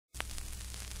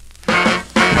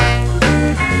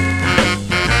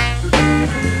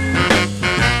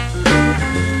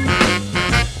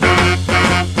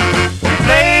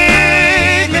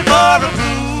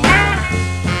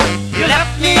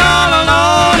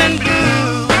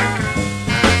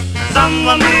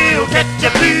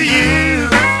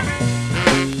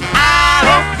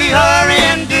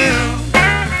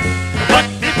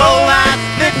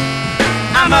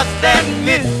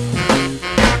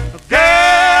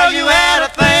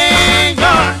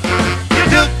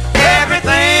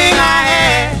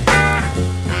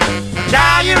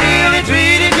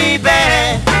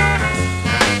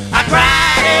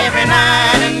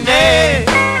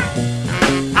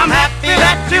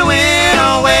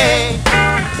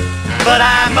but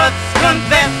I must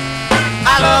confess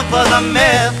our love was a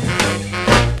mess.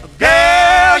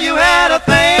 Girl, you had a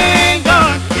thing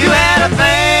going, you had a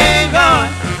thing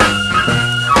going,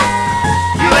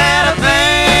 you had a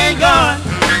thing going,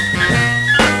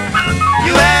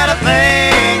 you had a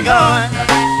thing going,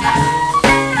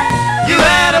 you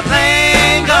had a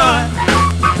thing going.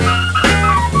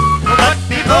 But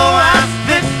before I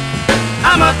spit,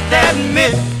 I must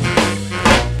admit,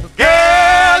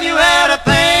 girl, you had a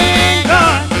thing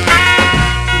going.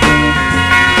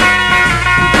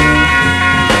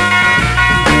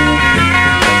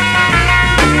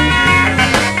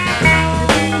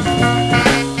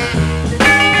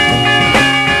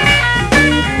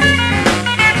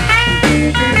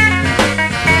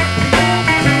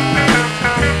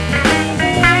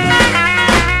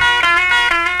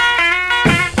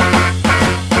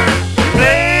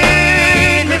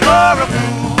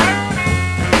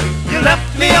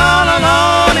 Me all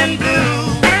alone and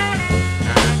blue.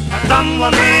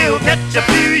 Someone will catch up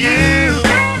to you.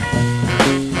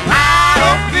 I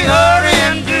hope you hurry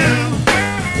and do.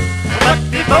 But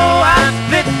before I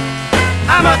spit,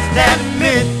 I must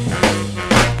admit,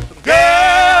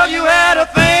 girl, you had a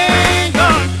thing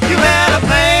going. You had a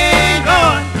thing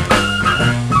going.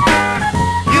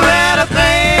 You had a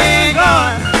thing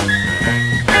going.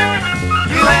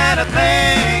 You had a thing.